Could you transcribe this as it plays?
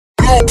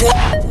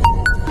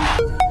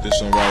This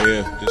one right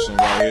here. This one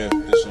right here.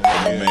 This one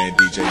right here. My man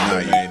DJ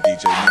Night. Man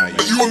DJ Night.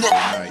 You on the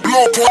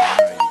blow part?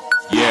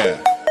 Yeah.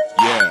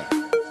 Yeah.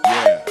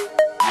 Yeah.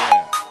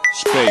 Yeah.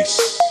 Space.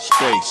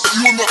 Space.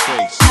 You on the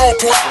Space. blow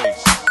part?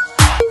 Space.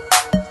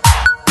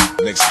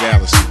 Next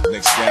galaxy.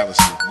 Next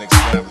galaxy. Next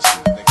galaxy.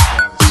 Next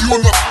galaxy. You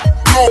on the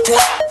blow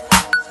part?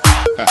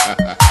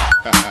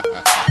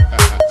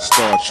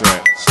 Star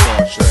Trek. Star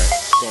Trek.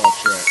 Star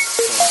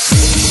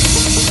Trek.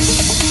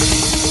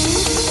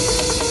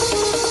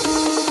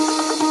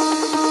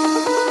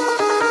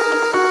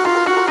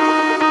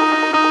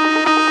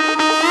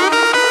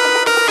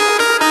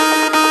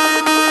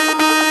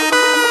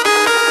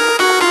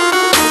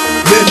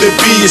 Let me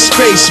be a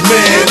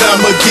spaceman,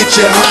 I'ma get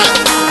you hot.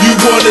 You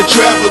wanna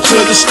travel to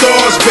the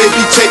stars,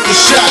 baby, take a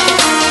shot.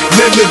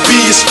 Let me be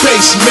a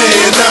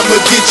spaceman, I'ma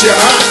get you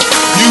hot.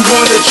 You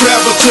wanna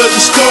travel to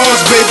the stars,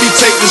 baby,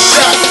 take a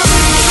shot.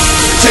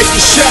 Take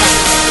a shot,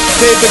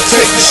 baby,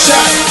 take a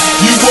shot.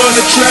 You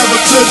wanna travel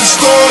to the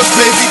stars,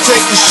 baby,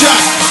 take a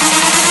shot.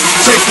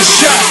 Take a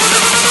shot,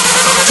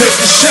 take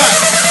a shot.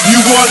 You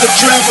wanna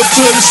travel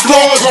to the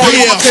stars,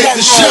 baby, take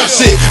the shot.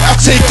 Say, I'll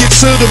take you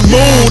to the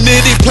moon,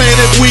 any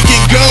planet we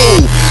can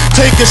go.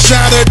 Take a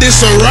shot of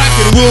this, a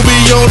rocket, we'll be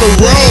on the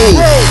road.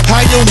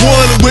 I am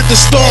one with the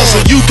stars, so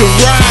you can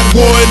ride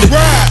one.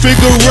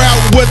 Figure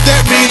out what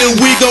that mean and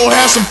we gon'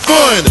 have some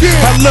fun.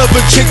 I love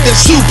a chick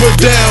that's super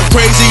down,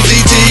 crazy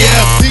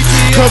DTF.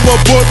 Come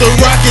aboard the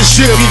rocket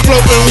ship, be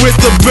floating with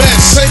the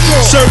best.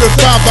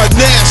 Certified by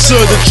NASA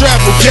to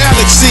travel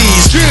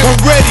galaxies. I'm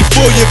ready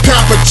for your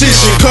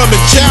competition, come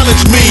and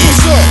challenge me.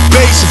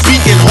 Bass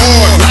beating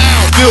hard,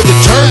 loud, feel the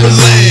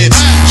turbulence.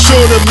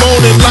 Short and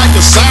moaning like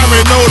a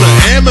siren on an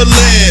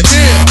ambulance.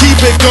 Keep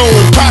it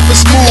going, pop it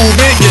smooth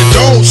and you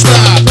don't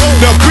stop.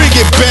 Now bring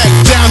it back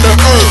down to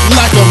earth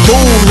like a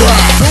moon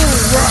rock.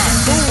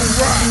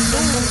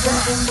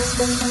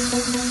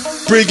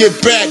 Bring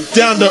it back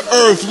down to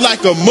earth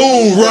like a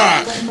moon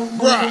rock.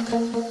 Rock,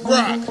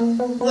 rock,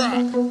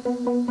 rock.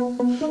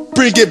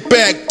 Bring it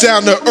back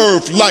down to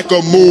earth like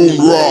a moon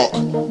rock.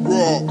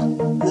 Rock,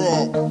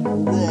 rock,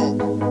 rock.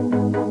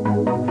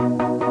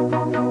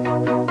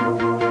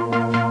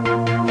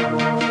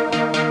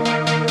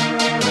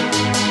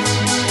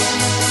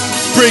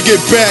 Bring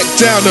it back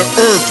down to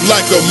earth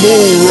like a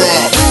moon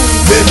rock.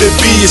 Let me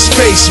be a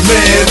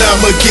spaceman,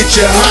 I'ma get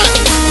you hot.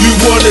 You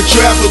wanna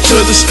travel to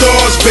the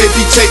stars,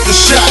 baby, take a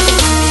shot.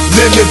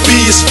 Let me be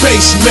a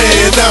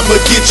spaceman, I'ma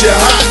get you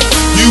hot.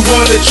 You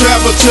wanna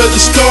travel to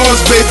the stars,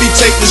 baby,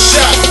 take the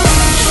shot.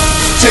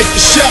 Take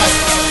the shot,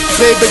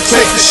 baby,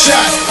 take the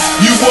shot.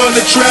 You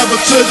wanna travel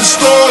to the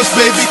stars,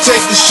 baby,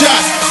 take the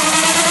shot.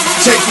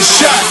 Take the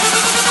shot,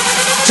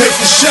 take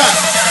the shot.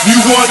 You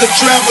wanna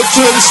travel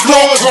to the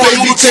stars,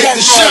 baby, take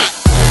the shot.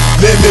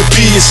 Let me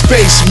be a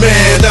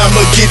spaceman,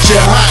 I'ma get you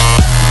hot.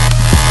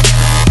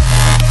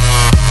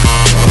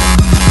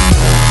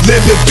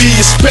 Let me be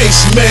a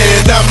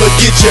spaceman, I'ma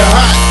get you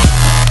hot.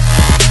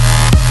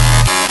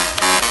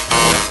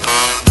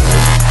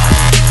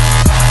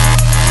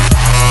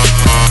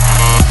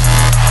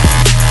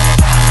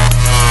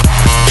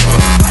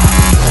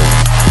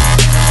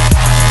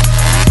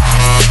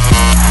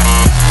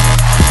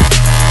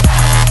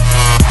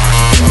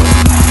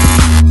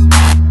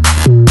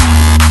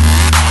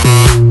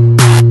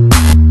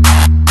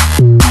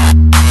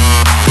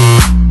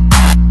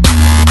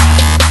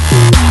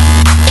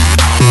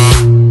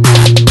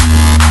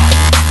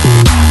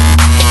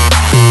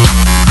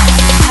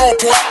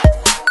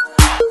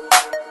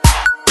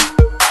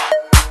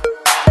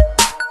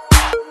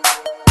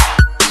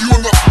 You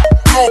on the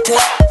blow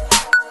part?